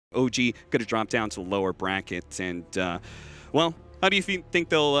OG going to drop down to lower brackets, and well, how do you think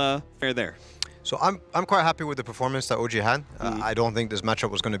they'll fare there? So I'm quite happy with the performance that OG had. I don't think this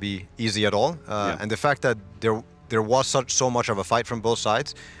matchup was going to be easy at all, and the fact that there was so much of a fight from both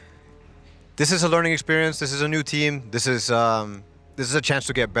sides. This is a learning experience. This is a new team. This is a chance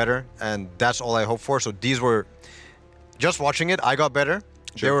to get better, and that's all I hope for. So these were just watching it. I got better.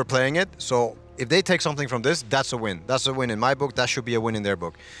 Sure. They were playing it. So if they take something from this, that's a win. That's a win in my book. That should be a win in their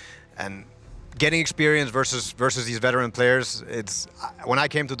book. And getting experience versus these veteran players, it's when I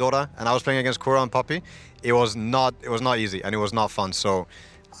came to Dota and I was playing against Kura and Puppy, it was not easy and it was not fun. So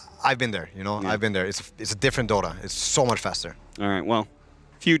I've been there, you know. Yeah. I've been there. It's a different Dota. It's so much faster. All right. Well,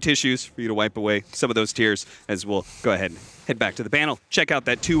 few tissues for you to wipe away some of those tears as we'll go ahead and head back to the panel. Check out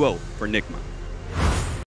that 2-0 for Nikma.